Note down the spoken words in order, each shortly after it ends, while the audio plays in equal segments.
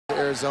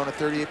Arizona,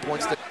 38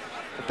 points. They're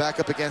back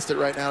up against it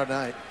right now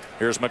tonight.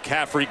 Here's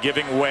McCaffrey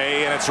giving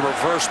way, and it's a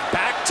reverse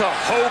back to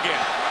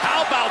Hogan.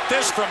 How about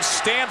this from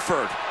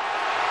Stanford?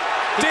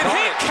 Did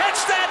he catch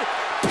that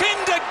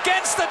pinned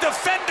against the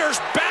defender's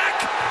back?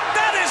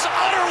 That is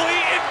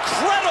utterly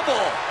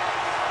incredible.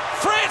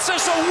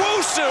 Francis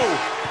Owusu,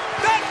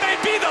 that may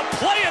be the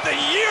play of the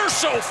year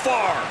so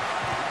far.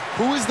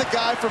 Who is the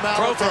guy from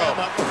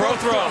Alabama? Pro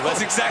throw.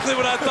 That's exactly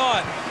what I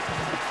thought.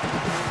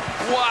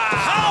 Wow.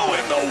 How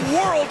in the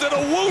world did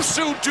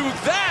Owusu do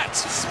that?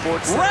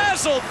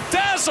 Razzle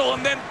dazzle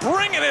and then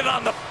bringing it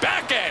on the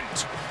back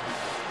end.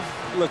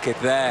 Look at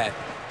that.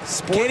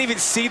 Can't even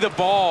see the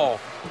ball.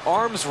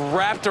 Arms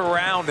wrapped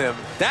around him.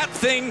 That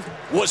thing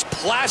was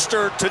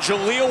plastered to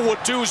Jaleel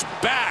Waddou's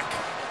back,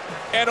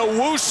 and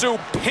Owusu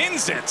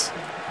pins it.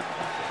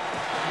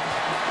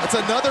 That's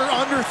another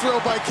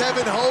underthrow by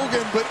Kevin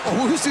Hogan, but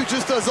Owusu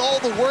just does all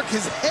the work.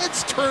 His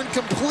head's turned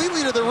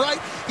completely to the right.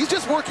 He's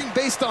just working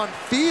based on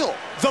feel.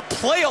 The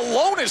play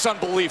alone is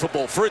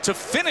unbelievable. For it to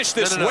finish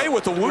this way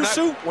with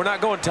Owusu. We're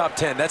not going top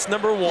 10. That's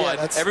number 1.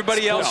 Yeah,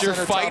 Everybody else, you're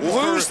fighting.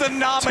 Who's the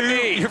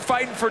nominee? You're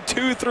fighting for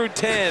 2 through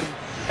 10.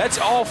 That's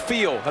all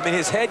feel. I mean,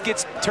 his head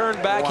gets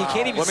turned back. Wow. He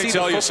can't even see the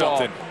football. Let me tell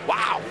you something.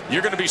 Wow.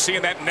 You're going to be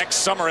seeing that next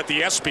summer at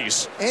the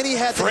ESPYs. And he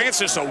had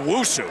Francis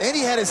Owusu. And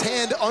he had his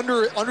hand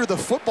under the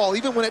football.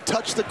 Even when it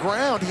touched the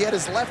ground, he had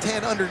his left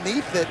hand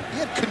underneath it. He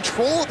had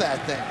control of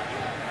that thing.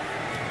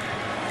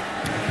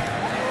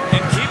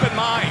 And keep in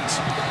mind,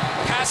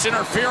 pass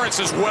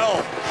interference as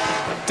well.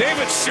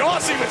 David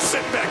Shaw's even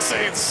sitting back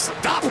saying,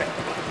 stop it.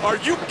 Are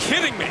you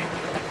kidding me?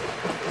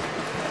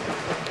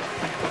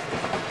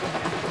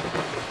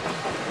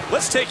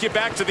 Let's take you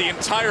back to the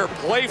entire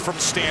play from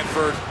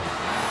Stanford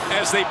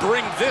as they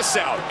bring this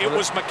out. It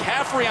was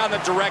McCaffrey on the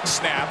direct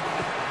snap,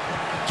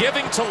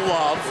 giving to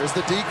Love. There's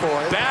the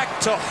decoy. Back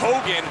to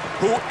Hogan,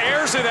 who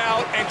airs it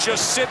out and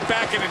just sit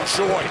back and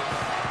enjoy.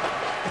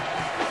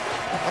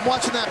 I'm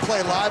watching that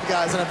play live,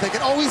 guys, and I'm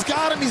thinking, oh, he's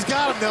got him, he's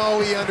got him.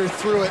 No, he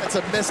underthrew it. It's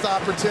a missed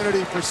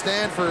opportunity for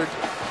Stanford.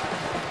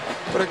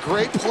 But a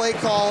great play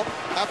call.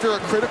 After a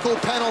critical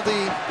penalty,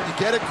 you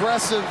get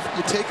aggressive,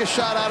 you take a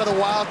shot out of the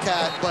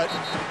Wildcat, but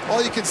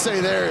all you can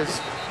say there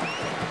is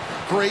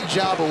great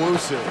job,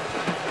 Owusu.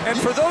 And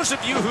for those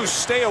of you who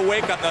stay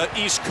awake on the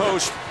East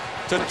Coast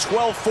to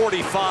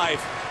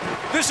 12:45,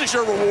 this is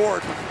your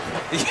reward.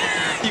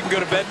 You can go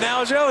to bed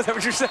now, Joe? Is that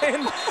what you're saying?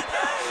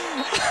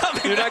 I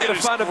mean, you're not going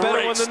to find a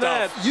better one than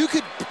that. You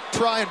could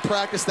try and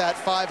practice that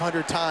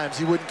 500 times.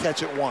 You wouldn't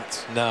catch it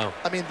once. No.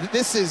 I mean,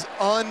 this is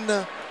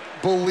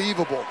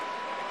unbelievable.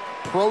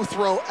 Pro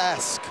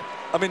throw-esque.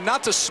 I mean,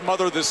 not to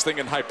smother this thing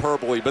in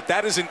hyperbole, but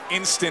that is an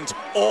instant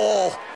all